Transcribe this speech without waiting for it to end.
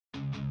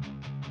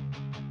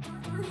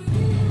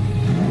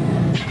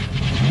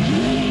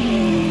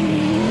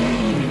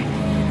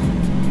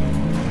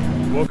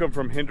Welcome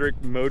from Hendrick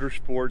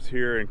Motorsports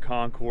here in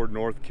Concord,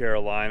 North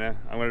Carolina.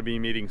 I'm going to be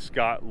meeting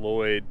Scott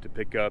Lloyd to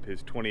pick up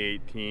his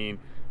 2018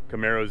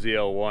 Camaro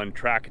ZL1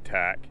 Track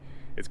Attack.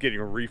 It's getting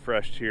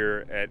refreshed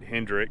here at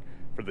Hendrick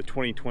for the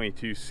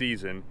 2022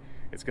 season.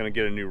 It's going to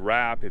get a new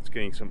wrap, it's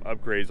getting some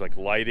upgrades like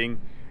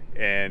lighting,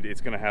 and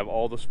it's going to have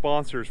all the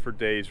sponsors for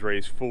Dave's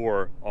Race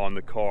 4 on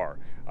the car.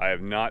 I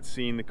have not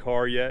seen the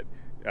car yet.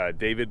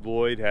 David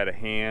Lloyd had a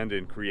hand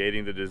in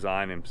creating the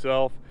design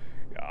himself.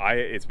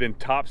 It's been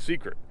top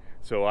secret,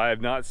 so I have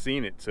not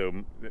seen it.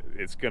 So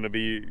it's going to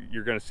be,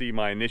 you're going to see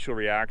my initial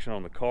reaction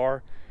on the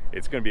car.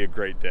 It's going to be a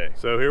great day.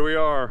 So here we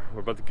are.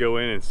 We're about to go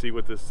in and see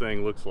what this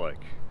thing looks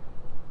like.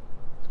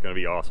 It's going to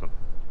be awesome.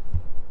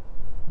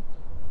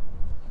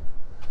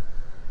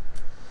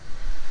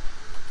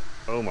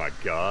 Oh my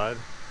God.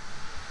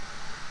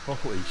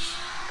 Holy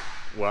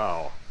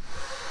wow.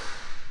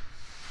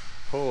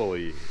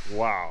 Holy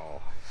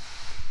wow.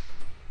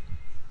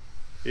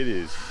 It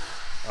is,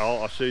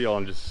 I'll show you all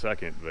in just a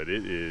second, but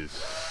it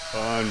is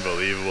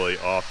unbelievably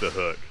off the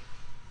hook.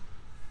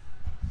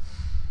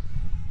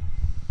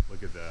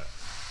 Look at that.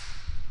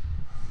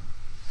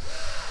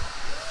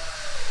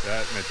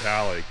 That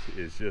metallic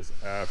is just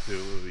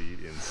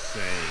absolutely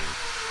insane.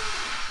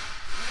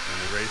 And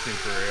the Racing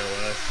for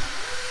ALS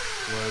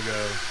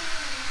logo.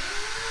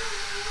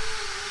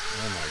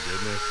 Oh my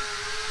goodness.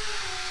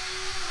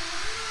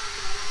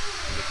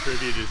 And the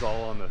tribute is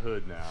all on the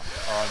hood now,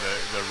 on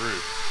the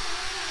roof.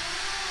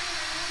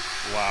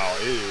 Wow,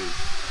 it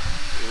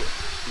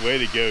is, way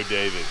to go,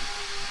 David.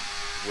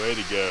 Way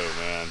to go,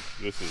 man.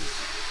 This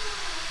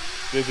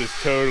is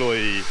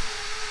totally,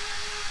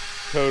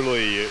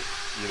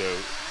 you know,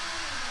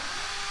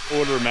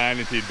 order of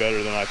magnitude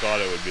better than I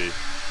thought it would be.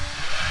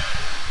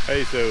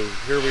 Hey, so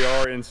here we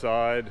are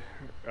inside.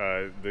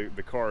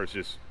 The car is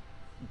just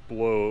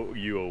blow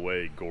you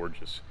away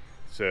gorgeous.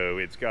 So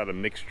it's got a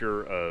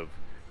mixture of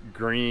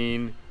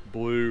green,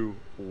 blue,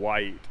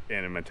 white,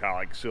 and a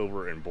metallic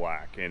silver and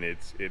black, and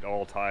it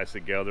all ties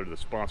together. The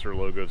sponsor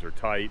logos are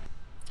tight.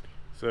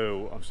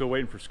 So I'm still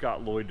waiting for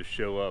Scott Lloyd to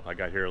show up. I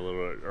got here a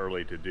little bit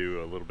early to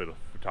do a little bit of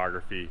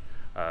photography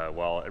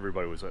while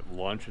everybody was at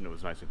lunch, and it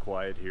was nice and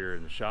quiet here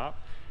in the shop.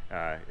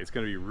 It's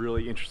going to be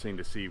really interesting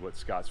to see what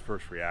Scott's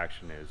first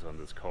reaction is on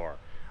this car.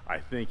 I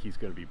think he's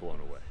going to be blown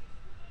away.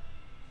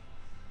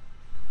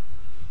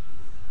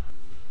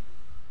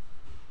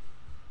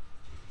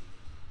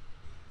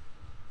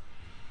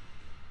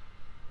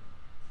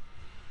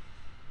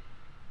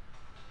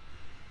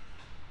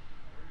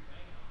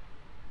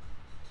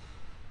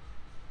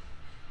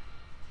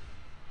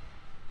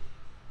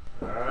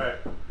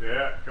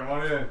 Yeah, come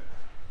on in.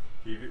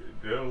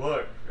 Don't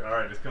look. All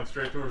right, just come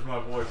straight towards my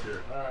voice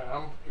here. All right,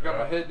 I got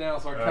my head down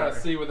so I can kind of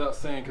see without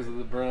seeing because of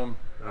the brim.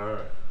 All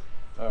right.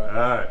 All right.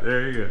 All right,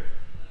 there you go.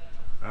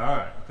 All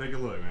right, take a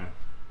look, man.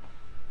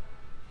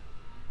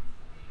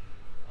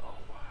 Oh,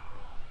 wow.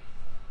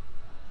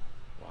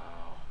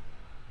 Wow.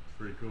 It's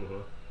pretty cool,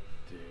 huh?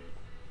 Dude.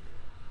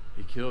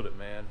 He killed it,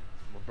 man.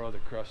 My brother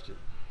crushed it.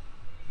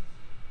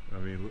 I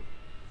mean, look.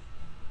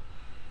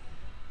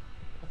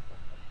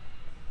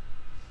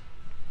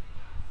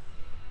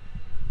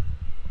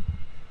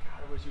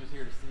 I wish he was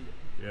here to see it.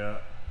 Yeah.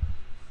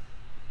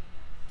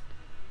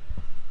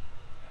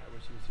 I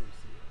wish he was here to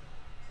see it.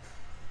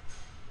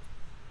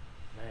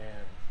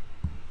 Man.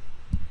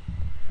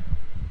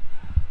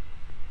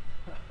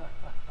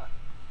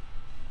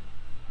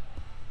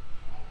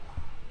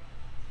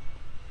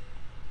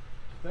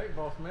 What you think,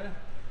 boss man?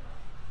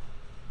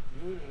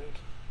 Good.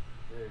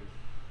 Dude.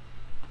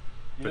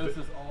 You know, this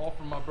is all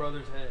from my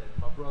brother's head.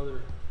 My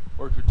brother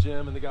worked with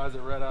Jim and the guys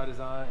at Red Eye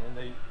Design, and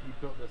he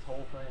built this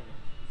whole thing.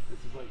 This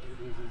is like, it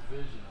was his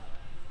vision.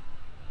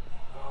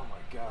 Oh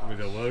my God. With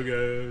the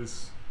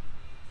logos,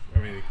 I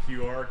mean the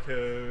QR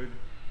code,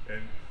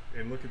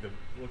 and look at the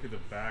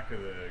back of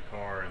the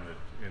car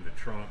and the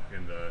trunk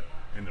and the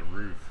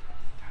roof.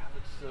 God, it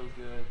looks so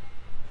good.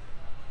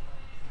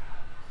 God,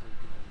 it looks so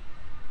good.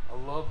 I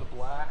love the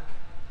black.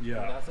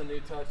 Yeah. And that's a new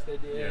touch they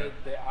did. Yeah.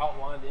 They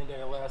outlined the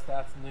ALS,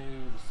 that's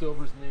new. The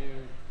silver's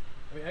new.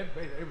 I mean,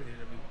 everything. I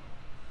mean,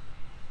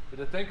 but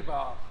to think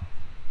about,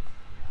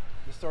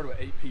 this started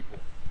with 8 people.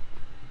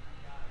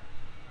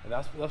 And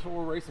that's what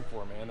we're racing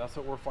for, man. That's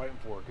what we're fighting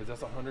for, because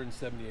that's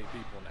 178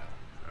 people now.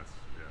 That's,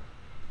 yeah.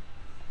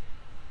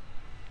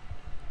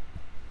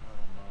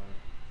 Oh,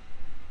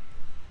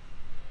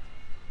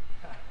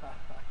 man.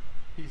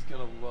 He's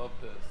going to love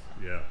this.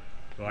 Yeah.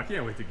 Well, I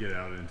can't wait to get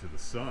out into the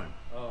sun.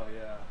 Oh,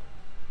 yeah.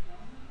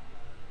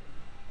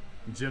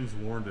 Jim's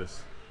warned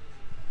us.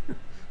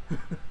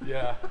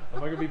 Yeah. Am I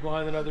going to be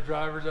blinding other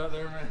drivers out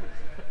there, man?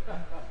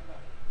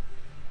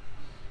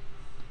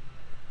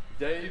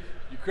 Dave,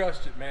 you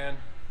crushed it, man.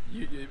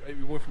 You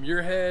went from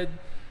your head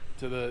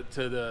to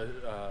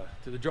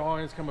the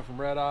drawings coming from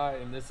Red Eye,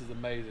 and this is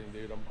amazing,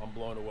 dude. I'm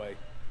blown away.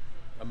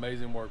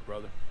 Amazing work,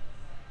 brother.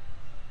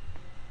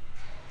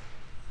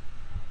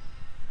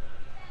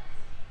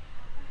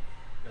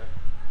 Yeah,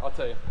 I'll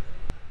tell you.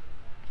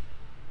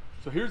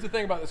 So here's the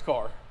thing about this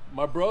car.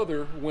 My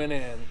brother went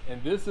in,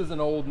 and this is an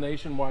old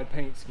Nationwide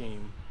paint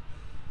scheme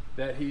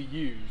that he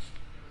used.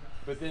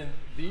 But then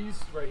these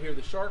right here,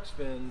 the shark's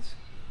fins,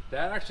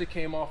 that actually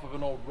came off of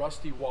an old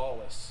Rusty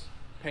Wallace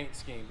paint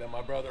scheme that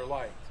my brother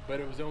liked. But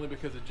it was only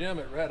because of Jim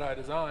at Red Eye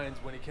Designs,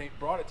 when he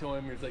brought it to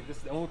him, he was like, this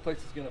is the only place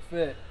it's gonna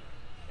fit.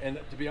 And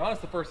to be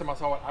honest, the first time I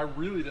saw it, I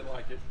really didn't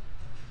like it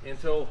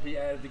until he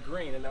added the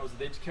green, and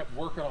they just kept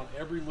working on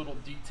every little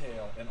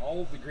detail and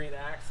all of the green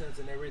accents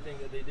and everything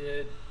that they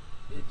did.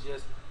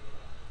 It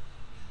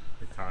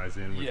ties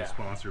in with the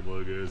sponsored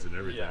logos and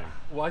everything. Yeah.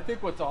 Well, I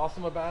think what's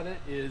awesome about it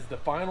is the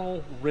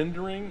final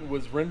rendering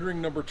was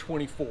rendering number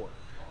 24,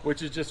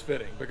 which is just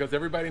fitting because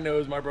everybody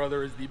knows my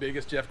brother is the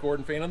biggest Jeff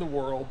Gordon fan in the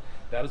world.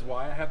 That is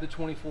why I have the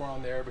 24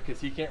 on there,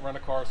 because he can't run a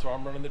car, so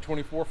I'm running the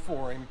 24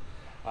 for him.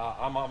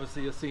 I'm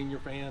obviously a senior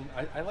fan.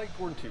 I like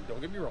Gordon too,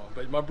 don't get me wrong,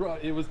 but my bro,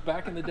 it was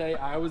back in the day,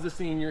 I was a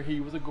senior, he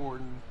was a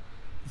Gordon.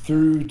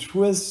 Through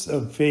twists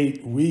of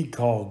fate we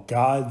call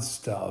God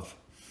stuff,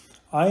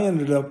 I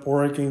ended up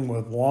working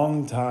with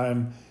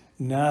longtime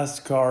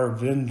NASCAR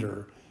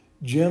vendor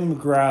Jim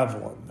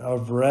Gravelin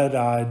of Red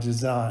Eye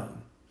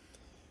Design.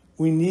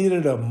 We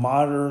needed a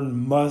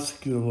modern,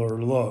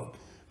 muscular look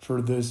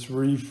for this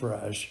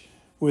refresh,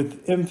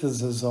 with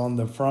emphasis on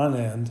the front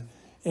end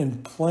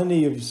and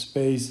plenty of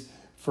space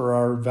for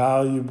our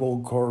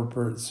valuable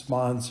corporate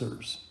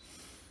sponsors.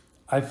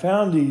 I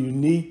found a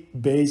unique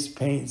base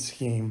paint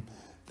scheme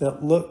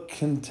that looked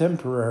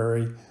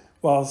contemporary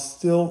while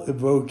still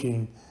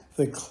evoking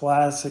the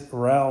classic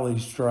rally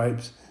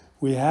stripes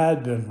we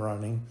had been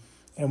running,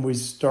 and we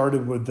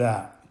started with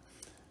that.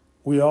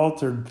 We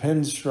altered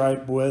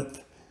pinstripe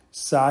width,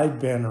 side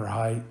banner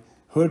height,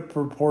 hood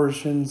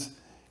proportions,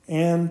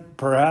 and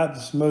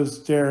perhaps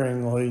most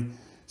daringly,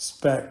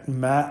 spec'd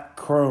matte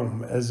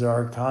chrome as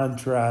our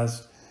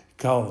contrast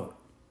color.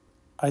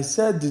 I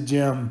said to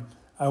Jim,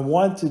 I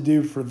want to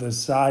do for the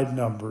side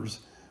numbers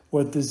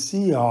what the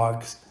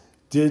Seahawks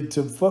did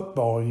to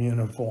football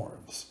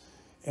uniforms.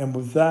 And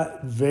with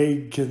that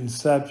vague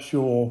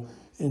conceptual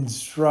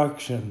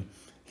instruction,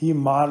 he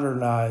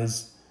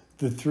modernized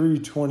the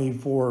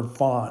 324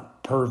 font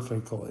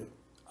perfectly.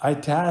 I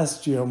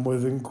tasked Jim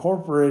with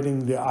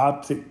incorporating the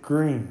optic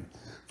green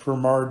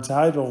from our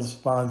title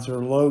sponsor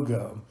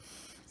logo,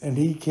 and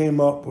he came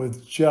up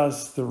with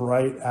just the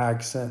right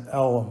accent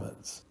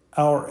elements.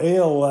 Our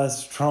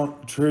ALS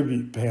trunk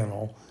tribute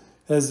panel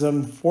has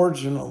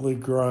unfortunately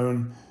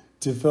grown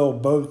to fill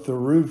both the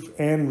roof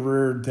and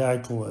rear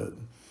deck lid.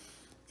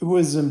 It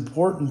was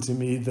important to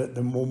me that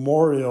the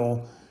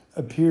memorial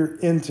appear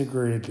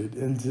integrated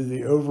into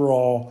the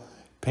overall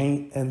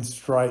paint and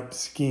stripe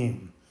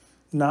scheme,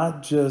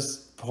 not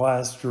just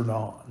plastered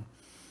on.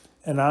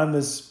 And I'm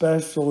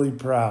especially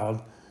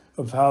proud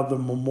of how the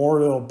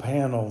memorial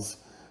panels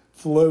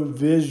flow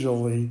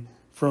visually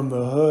from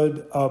the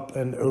hood up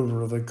and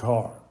over the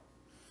car.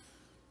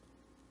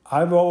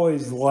 I've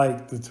always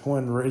liked the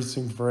twin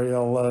Racing for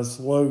ALS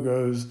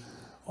logos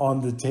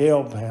on the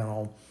tail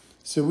panel,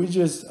 so we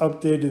just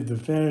updated the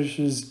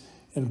finishes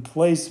and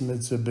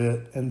placements a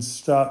bit and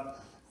stuck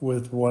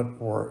with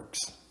what works.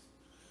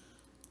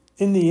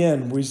 In the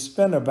end, we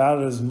spent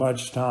about as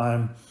much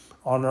time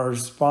on our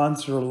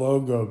sponsor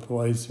logo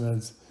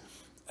placements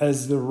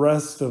as the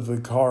rest of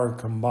the car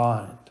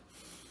combined.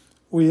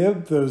 We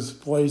hope those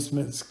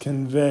placements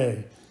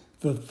convey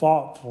the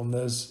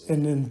thoughtfulness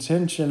and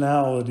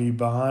intentionality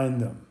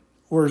behind them.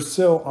 We're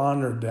so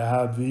honored to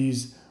have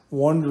these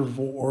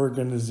wonderful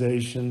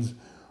organizations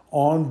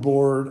on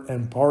board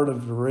and part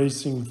of the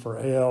Racing for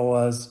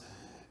ALS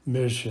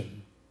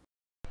mission.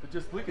 But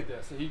just look at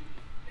this.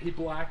 He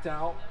blacked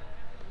out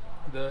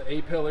the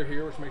A-pillar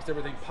here, which makes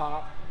everything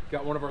pop.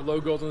 Got one of our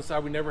logos on the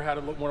side. We never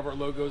had one of our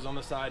logos on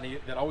the side, and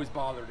that always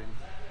bothered him.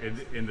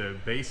 And the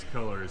base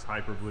color is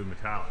hyper blue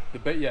metallic.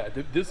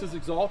 This is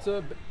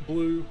Axalta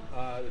blue.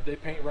 They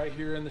paint right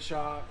here in the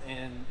shop,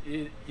 and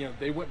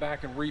they went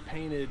back and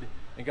repainted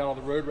and got all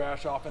the road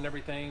rash off and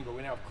everything, but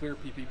we now have clear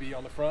PPV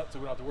on the front, so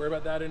we don't have to worry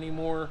about that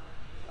anymore.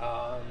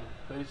 But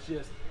it's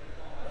just,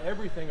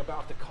 everything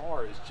about the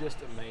car is just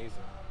amazing.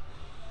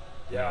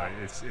 Yeah,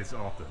 it's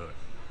off the hook.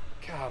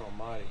 God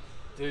almighty,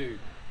 dude.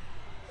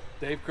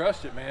 Dave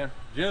crushed it, man.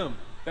 Jim,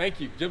 thank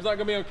you. Jim's not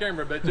gonna be on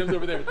camera, but Jim's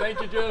over there.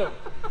 Thank you, Jim.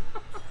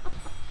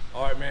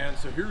 All right, man,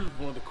 so here's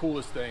one of the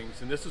coolest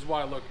things, and this is why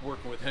I love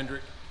working with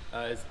Hendrick,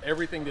 is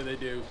everything that they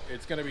do,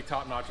 it's gonna be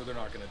top notch or they're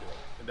not gonna do it.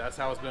 And that's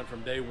how it's been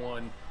from day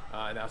one,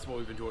 and that's what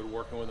we've enjoyed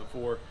working with them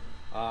for.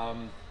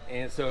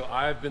 And so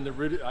I've been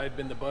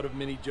the butt of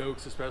many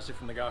jokes, especially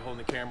from the guy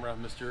holding the camera,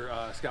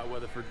 Mr. Scott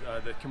Weatherford,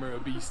 the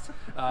Camaro Beast.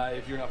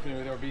 If you're not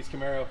familiar with our Beast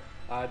Camaro,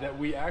 that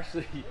we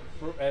actually,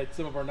 at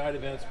some of our night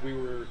events, we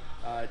were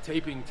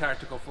taping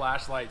tactical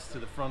flashlights to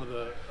the front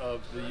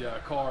of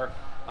the car.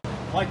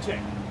 Light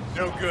check.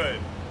 No good.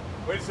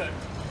 Wait a second.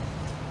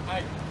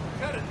 I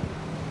cut it.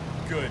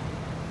 Good.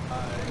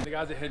 And the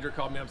guys at Hendrick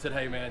called me up and said,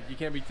 "Hey man, you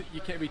can't be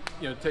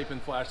taping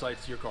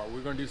flashlights to your car.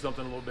 We're going to do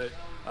something a little bit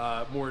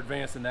more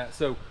advanced than that."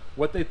 So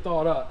what they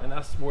thought up, and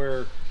that's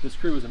where this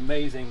crew was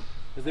amazing,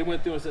 is they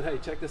went through and said, "Hey,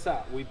 check this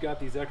out. We've got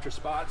these extra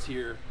spots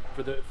here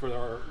for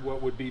our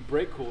what would be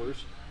brake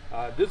coolers,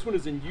 This one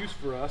is in use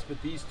for us,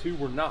 but these two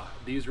were not.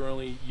 These are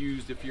only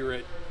used if you're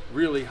at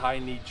really high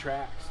need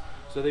tracks.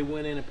 So they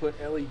went in and put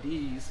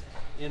LEDs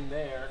in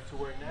there to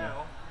where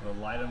now we'll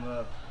light them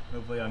up.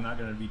 Hopefully I'm not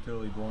going to be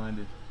totally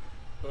blinded.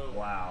 Boom.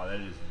 Wow,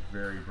 that is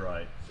very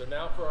bright. So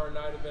now for our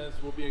night events,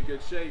 we'll be in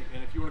good shape.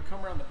 And if you want to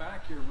come around the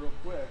back here real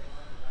quick,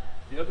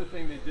 the other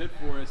thing they did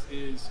for us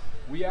is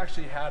we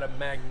actually had a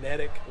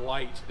magnetic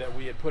light that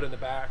we had put in the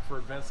back for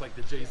events like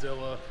the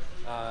J-Zilla,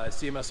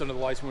 CMS Under the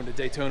Lights. We went to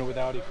Daytona with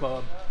Audi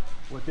Club.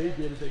 What they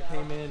did is they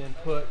came in and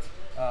put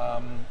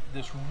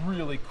this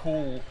really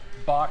cool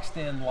boxed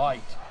in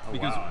light,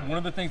 because one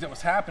of the things that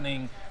was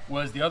happening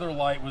was the other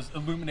light was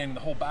illuminating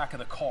the whole back of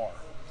the car.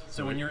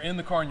 So when you're in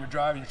the car and you're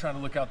driving, you're trying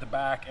to look out the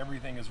back,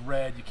 everything is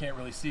red, you can't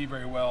really see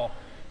very well.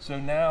 So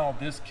now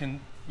this can,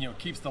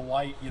 keeps the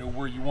light,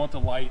 where you want the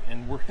light,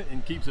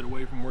 and keeps it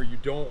away from where you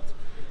don't.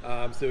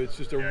 So it's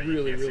just a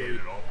really see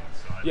it at all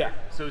from the side.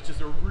 So it's just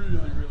a really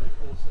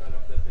cool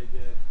setup that they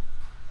did.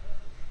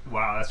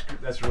 Wow,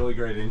 that's really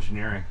great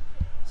engineering.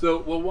 So,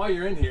 well, while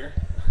you're in here,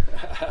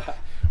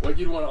 what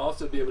you'd want to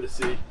also be able to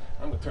see,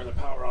 I'm going to turn the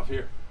power off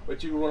here.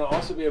 What you want to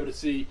also be able to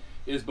see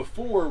is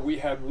before we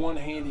had one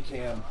handy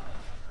cam,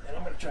 and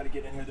I'm going to try to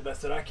get in here the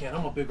best that I can.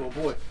 I'm a big old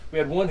boy. We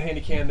had one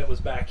handy cam that was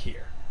back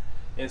here.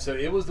 And so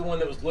it was the one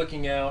that was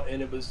looking out,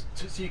 and it was,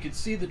 so you could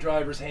see the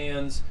driver's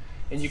hands,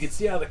 and you could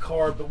see out of the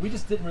car, but we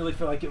just didn't really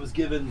feel like it was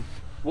given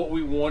what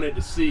we wanted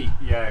to see.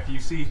 Yeah, if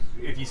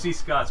you see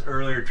Scott's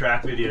earlier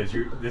track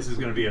videos, this is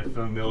going to be a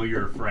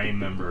familiar frame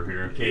member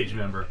here, a cage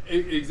member.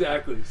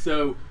 Exactly.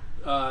 So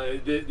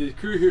the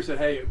crew here said,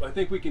 hey, I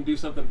think we can do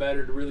something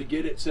better to really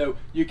get it. So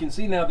you can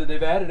see now that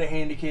they've added a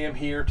handy cam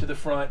here to the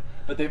front,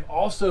 but they've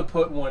also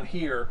put one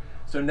here.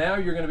 So now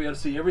you're going to be able to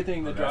see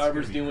everything the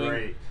driver's doing.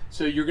 Great.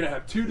 So you're going to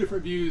have two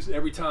different views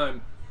every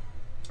time.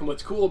 And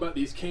what's cool about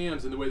these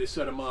cams and the way they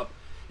set them up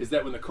is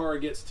that when the car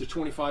gets to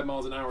 25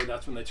 miles an hour,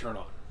 that's when they turn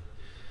on.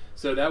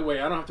 So that way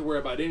I don't have to worry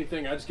about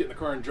anything. I just get in the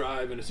car and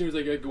drive, and as soon as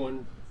I get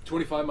going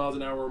 25 miles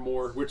an hour or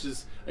more, which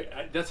is,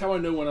 that's how I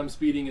know when I'm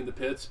speeding in the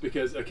pits,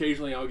 because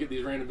occasionally I'll get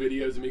these random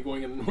videos of me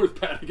going in the north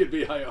paddock at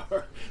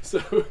VIR.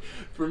 So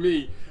for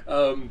me,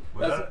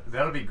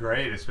 that'll be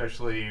great,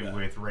 especially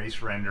with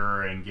race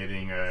render and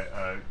getting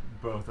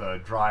both a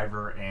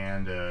driver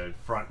and a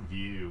front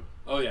view.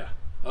 Oh yeah,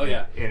 oh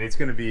yeah. And it's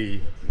going to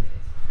be,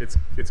 it's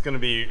going to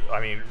be, I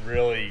mean,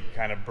 really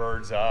kind of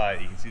bird's eye.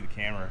 You can see the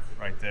camera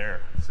right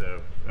there.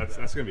 So that's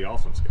going to be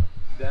awesome, Scott.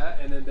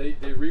 That, and then they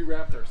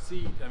rewrapped our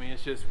seat. I mean,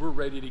 it's just, we're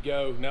ready to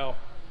go. Now,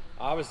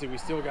 obviously, we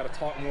still got to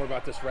talk more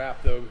about this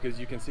wrap, though, because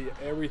you can see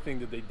everything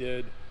that they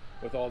did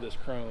with all this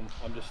chrome.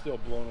 I'm just still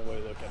blown away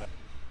looking at it.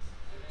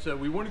 So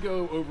we want to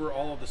go over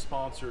all of the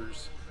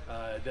sponsors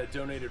that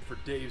donated for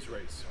Dave's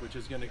race, which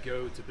is going to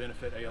go to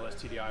benefit ALS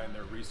TDI and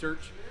their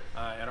research.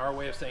 And our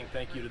way of saying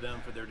thank you to them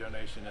for their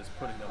donation is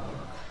putting them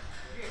on.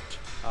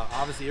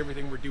 Obviously,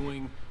 everything we're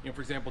doing,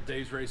 for example,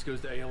 Dave's race goes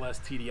to ALS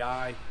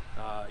TDI.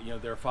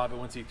 They're a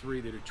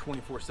 501c3. They do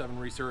 24/7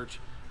 research.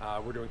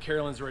 We're doing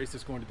Carolyn's race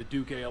that's going to the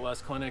Duke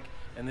ALS clinic,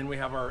 and then we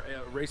have our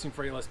Racing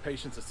for ALS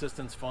Patients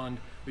Assistance Fund.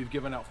 We've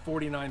given out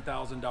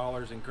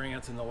 $49,000 in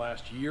grants in the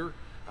last year.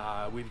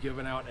 We've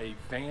given out a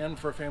van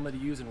for a family to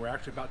use, and we're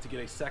actually about to get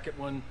a second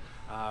one.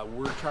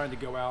 We're trying to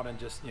go out and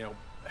just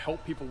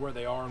help people where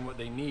they are and what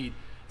they need.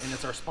 And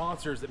it's our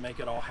sponsors that make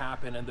it all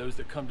happen, and those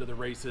that come to the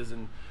races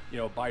and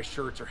buy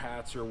shirts or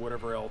hats or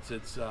whatever else,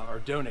 it's or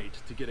donate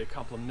to get a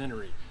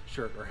complimentary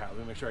shirt or hat. Let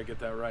me make sure I get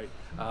that right,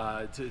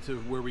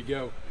 to where we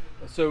go.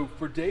 So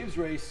for Dave's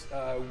race,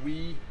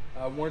 we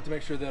wanted to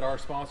make sure that our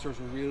sponsors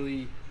were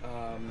really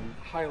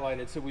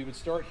highlighted. So we would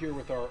start here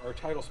with our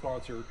title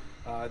sponsor.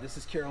 This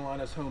is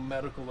Carolina's Home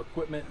Medical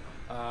Equipment.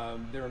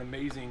 They're an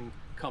amazing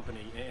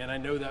company, and I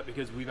know that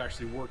because we've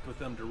actually worked with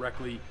them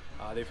directly.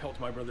 They've helped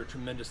my brother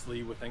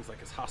tremendously with things like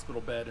his hospital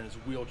bed and his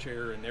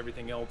wheelchair and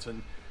everything else.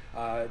 And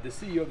the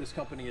CEO of this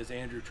company is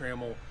Andrew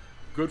Trammell,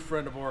 good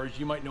friend of ours.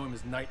 You might know him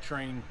as Night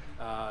Train,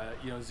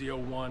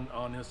 ZL1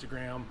 on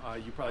Instagram.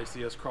 You probably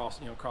see us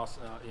crossing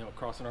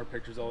our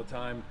pictures all the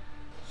time.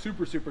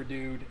 Super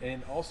dude.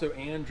 And also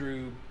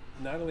Andrew,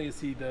 not only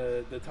is he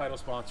the title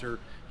sponsor,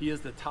 he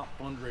is the top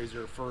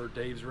fundraiser for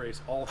Dave's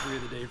race. All three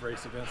of the Dave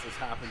race events has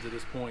happened to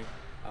this point.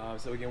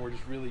 So again, we're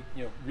just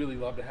really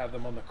love to have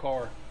them on the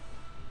car.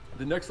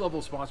 The next level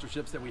of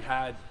sponsorships that we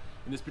had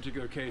in this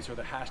particular case are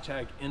the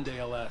hashtag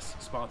 #EndALS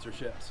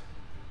sponsorships.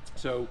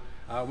 So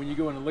when you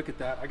go in and look at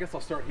that, I guess I'll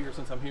start here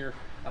since I'm here.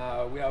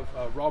 We have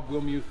Rob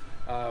Wilmuth,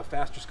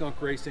 FasterSkunk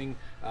Racing.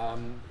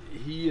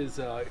 He is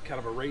kind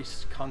of a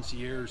race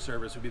concierge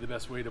service would be the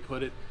best way to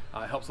put it.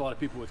 Helps a lot of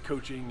people with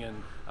coaching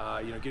and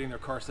getting their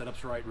car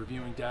setups right,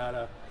 reviewing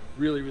data.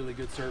 Really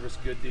good service,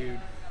 good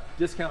dude.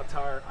 Discount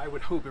Tire, I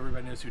would hope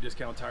everybody knows who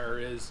Discount Tire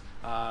is.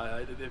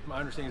 My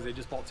understanding is they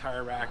just bought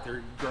Tire Rack.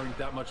 They're growing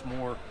that much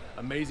more.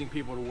 Amazing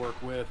people to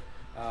work with,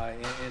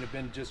 and have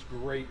been just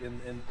great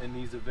in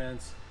these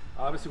events.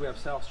 Obviously, we have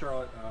South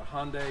Charlotte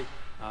Hyundai.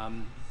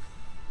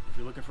 If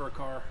you're looking for a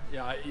car,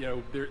 yeah, you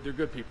know, they're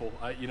good people.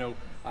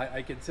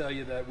 I can tell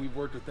you that we've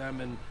worked with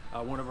them, and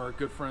one of our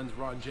good friends,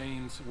 Ron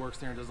James, works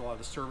there and does a lot of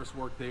the service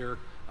work there,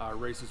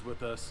 races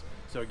with us.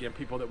 So again,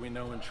 people that we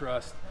know and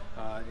trust.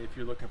 If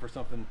you're looking for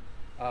something,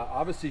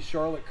 obviously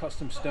Charlotte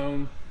Custom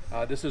Stone.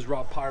 This is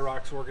Rob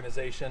Pyrock's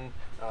organization.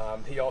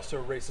 He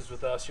also races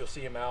with us. You'll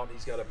see him out.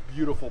 He's got a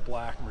beautiful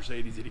black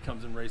Mercedes that he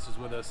comes and races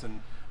with us, and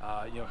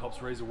you know,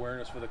 helps raise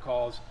awareness for the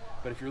cause.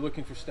 But if you're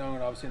looking for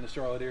stone, obviously in the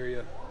Charlotte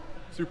area,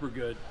 super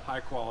good, high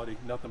quality,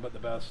 nothing but the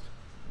best.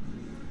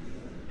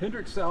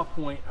 Hendrick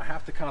Southpoint, I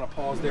have to kind of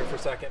pause there for a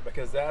second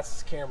because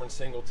that's Cameron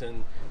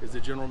Singleton, is the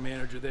general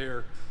manager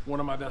there.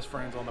 One of my best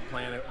friends on the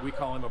planet. We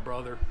call him a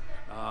brother.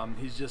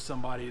 He's just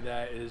somebody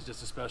that is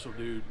just a special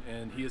dude,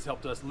 and he has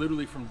helped us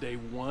literally from day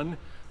one.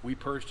 We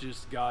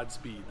purchased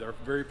Godspeed, our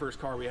very first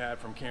car we had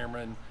from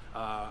Cameron.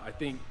 I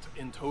think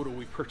in total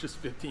we purchased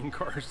 15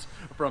 cars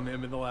from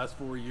him in the last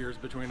 4 years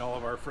between all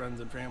of our friends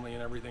and family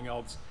and everything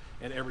else,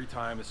 and every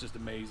time it's just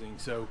amazing.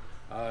 So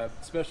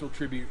special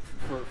tribute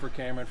for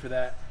Cameron for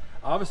that.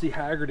 Obviously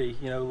Hagerty,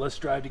 you know, Let's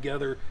Drive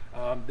Together,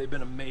 they've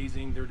been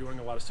amazing. They're doing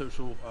a lot of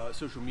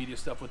social media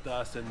stuff with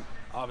us, and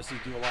obviously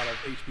do a lot of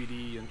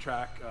HPD and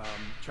track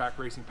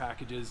racing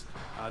packages.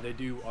 They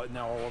do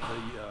now all of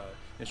the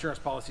insurance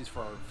policies for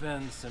our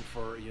events and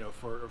for, you know,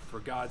 for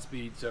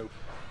Godspeed. So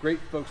great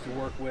folks to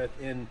work with,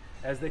 and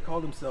as they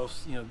call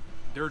themselves, you know,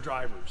 they're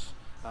drivers.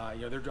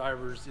 You know, they're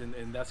drivers,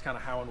 and that's kind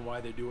of how and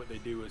why they do what they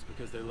do, is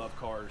because they love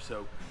cars.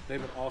 So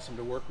they've been awesome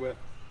to work with.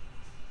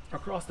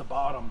 Across the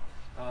bottom,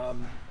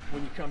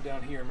 when you come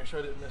down here, make sure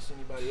I didn't miss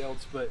anybody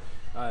else, but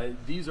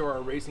these are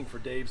our Racing for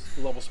Dave's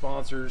level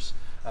sponsors.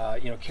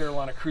 You know,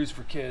 Carolina Cruise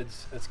for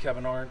Kids, that's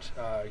Kevin Arndt,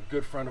 a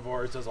good friend of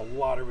ours, does a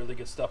lot of really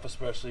good stuff,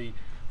 especially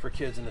for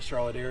kids in the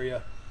Charlotte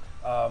area.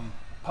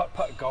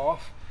 Putt-Putt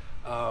Golf,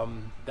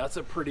 that's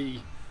a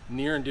pretty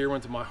near and dear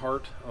one to my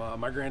heart.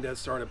 My granddad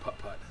started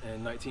Putt-Putt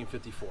in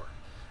 1954,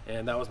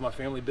 and that was my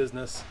family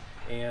business.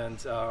 And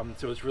so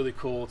it's really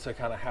cool to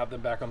kind of have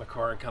them back on the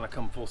car and kind of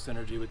come full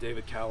synergy with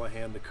David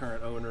Callahan, the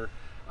current owner.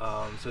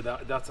 So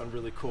that's a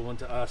really cool one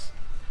to us.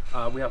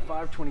 We have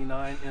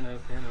 529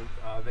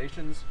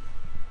 Innovations.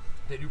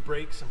 They do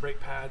brakes and brake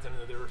pads, and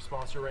they're a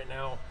sponsor right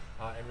now,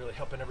 and really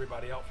helping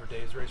everybody out for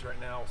Dave's race right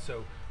now.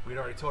 So we'd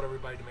already told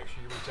everybody to make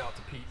sure you reach out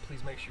to Pete.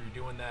 Please make sure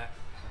you're doing that.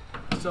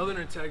 Southern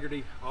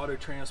Integrity Auto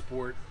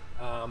Transport.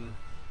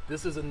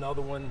 This is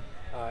another one.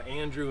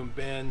 Andrew and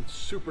Ben,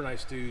 super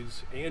nice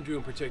dudes. Andrew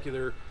in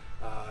particular,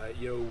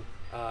 you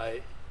know,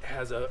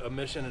 has a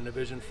mission and a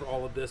vision for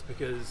all of this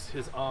because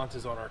his aunt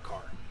is on our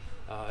car,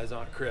 his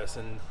Aunt Chris,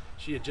 and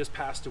she had just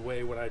passed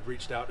away when I'd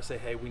reached out to say,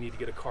 hey, we need to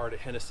get a car to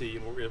Hennessy,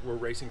 and we're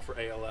racing for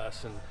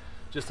ALS, and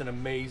just an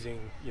amazing,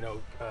 you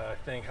know,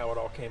 thing how it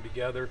all came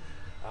together.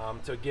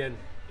 So again,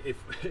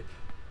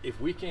 if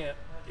we can't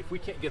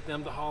get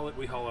them to haul it,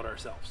 we haul it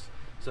ourselves.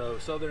 So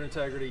Southern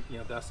Integrity, you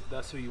know,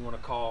 that's who you want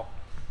to call.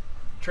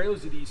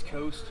 Trailers of the East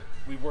Coast,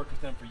 we've worked with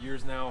them for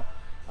years now.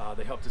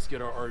 They helped us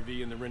get our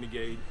RV in the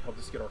Renegade, helped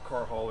us get our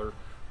car hauler.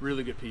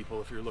 Really good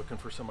people if you're looking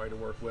for somebody to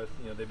work with.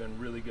 You know, they've been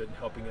really good in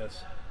helping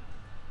us.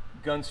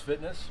 Guns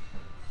Fitness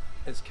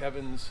is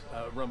Kevin's,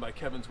 run by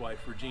Kevin's wife,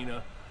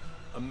 Regina.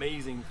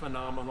 Amazing,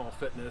 phenomenal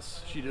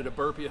fitness. She did a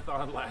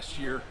burpee-a-thon last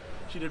year.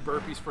 She did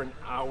burpees for an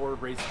hour,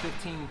 raised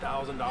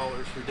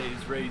 $15,000 for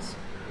Dave's race.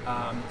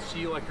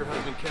 She, like her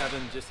husband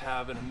Kevin, just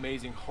have an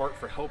amazing heart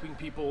for helping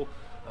people,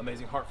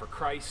 amazing heart for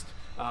Christ.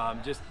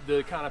 Just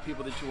the kind of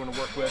people that you want to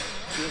work with.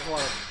 She does a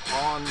lot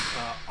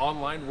of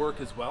online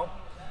work as well.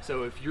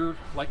 So if you're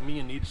like me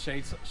and need to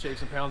shave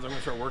some pounds, I'm going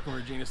to start working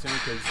with Regina soon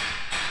because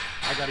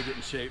I got to get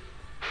in shape.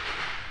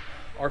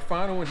 Our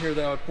final one here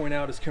that I would point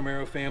out is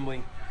Camaro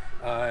Family.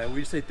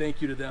 We just say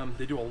thank you to them.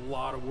 They do a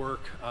lot of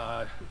work.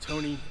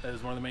 Tony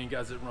is one of the main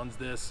guys that runs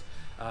this,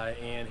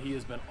 and he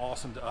has been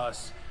awesome to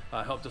us.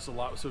 Helped us a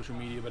lot with social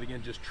media, but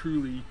again, just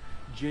truly,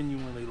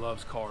 genuinely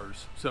loves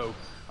cars. So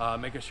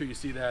making sure you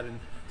see that, and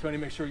Tony,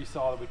 make sure you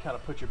saw that we kind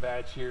of put your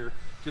badge here,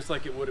 just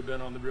like it would have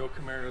been on the real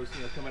Camaros,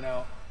 you know, coming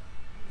out.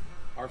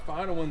 Our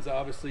final one's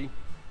obviously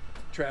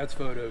Trad's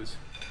Photos.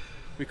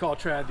 We call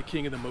Trad the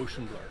king of the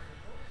motion blur.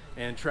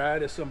 And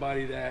Trad is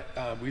somebody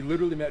that we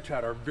literally met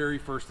Trad our very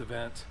first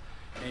event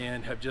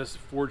and have just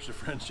forged a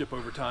friendship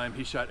over time.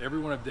 He shot every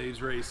one of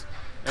Dave's race,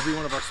 every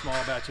one of our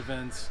small batch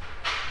events.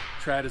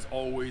 Trad is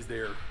always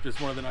there. Just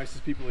one of the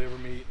nicest people you ever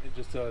meet.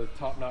 Just a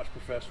top-notch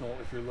professional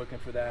if you're looking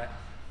for that.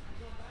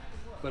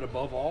 But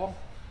above all,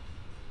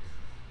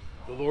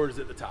 the Lord is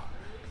at the top.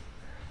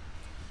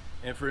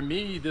 And for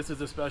me, this is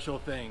a special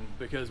thing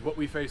because what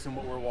we face and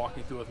what we're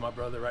walking through with my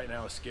brother right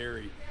now is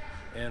scary.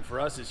 And for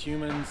us as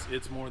humans,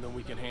 it's more than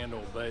we can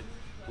handle. But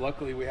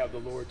luckily we have the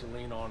Lord to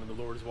lean on, and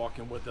the Lord is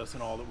walking with us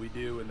in all that we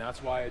do. And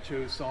that's why I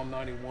chose Psalm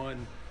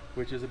 91,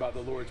 which is about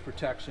the Lord's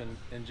protection,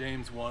 and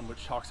James 1,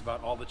 which talks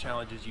about all the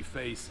challenges you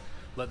face,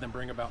 let them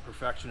bring about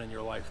perfection in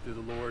your life through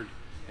the Lord,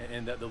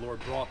 and that the Lord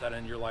brought that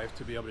in your life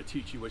to be able to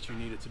teach you what you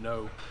needed to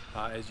know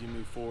as you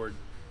move forward.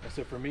 And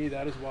so for me,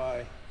 that is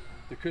why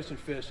the Christian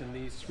fish in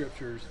these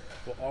scriptures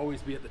will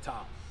always be at the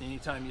top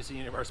anytime you see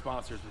any of our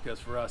sponsors, because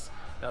for us,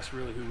 that's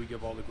really who we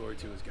give all the glory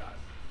to, is God.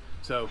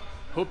 So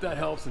hope that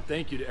helps, and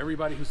thank you to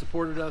everybody who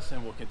supported us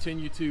and will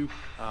continue to.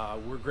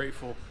 We're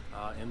grateful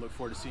and look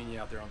forward to seeing you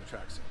out there on the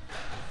track soon.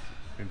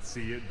 And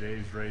see you at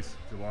Dave's race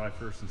July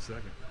 1st and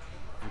 2nd.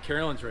 And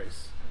Carolyn's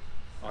race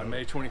on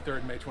May 23rd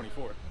and May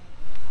 24th.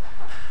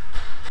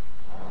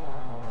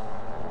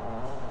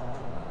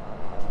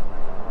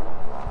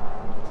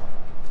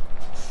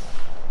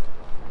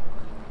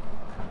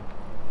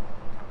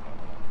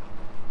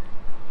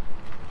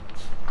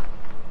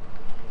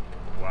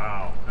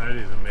 Wow, that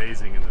is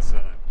amazing in the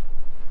sun.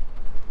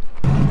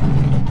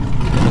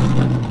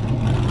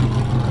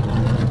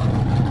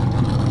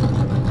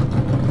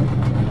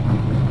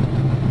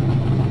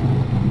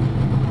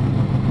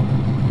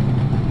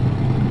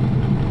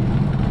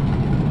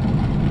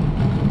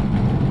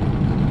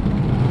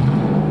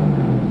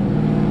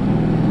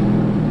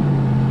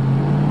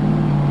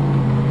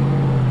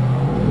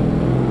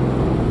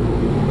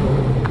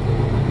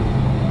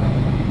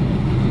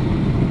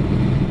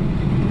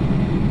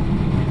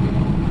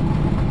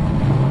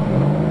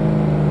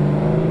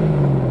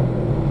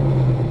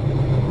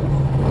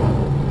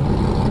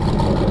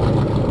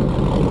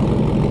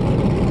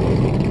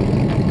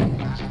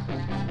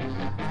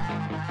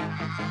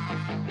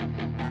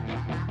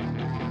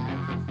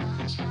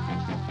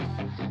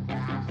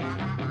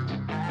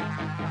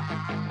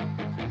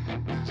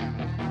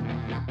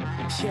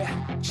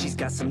 Yeah, she's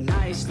got some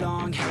nice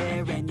long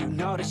hair, and you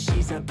know that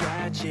she's a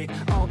bad chick.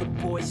 All the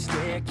boys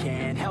stare,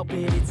 can't help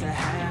it, it's a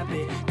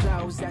habit.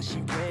 Clothes that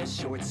she wears,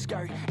 short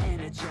skirt and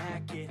a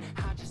jacket.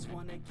 I just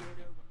wanna get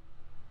her.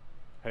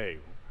 Hey,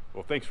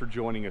 well, thanks for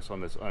joining us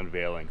on this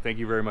unveiling. Thank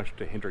you very much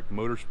to Hendrick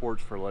Motorsports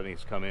for letting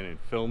us come in and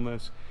film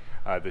this.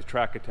 The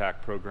Track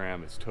Attack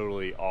program is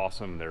totally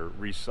awesome. They're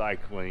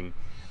recycling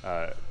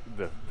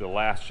the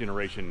last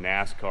generation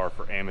NASCAR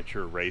for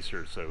amateur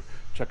racers. So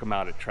check them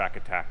out at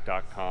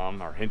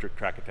trackattack.com or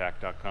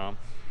hendricktrackattack.com.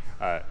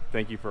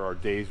 Thank you for our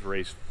Dave's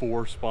Race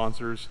 4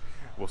 sponsors.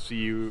 We'll see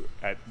you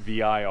at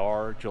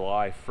VIR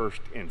July 1st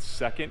and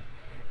 2nd.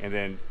 And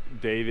then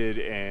David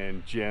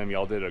and Jim,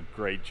 y'all did a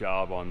great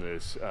job on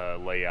this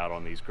layout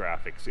on these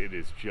graphics. It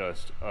is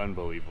just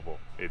unbelievable.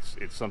 It's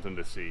something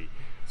to see.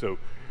 So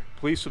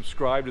please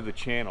subscribe to the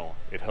channel.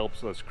 It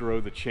helps us grow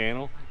the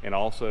channel, and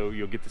also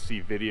you'll get to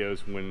see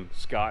videos when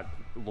Scott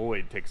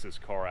Lloyd takes his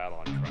car out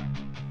on track.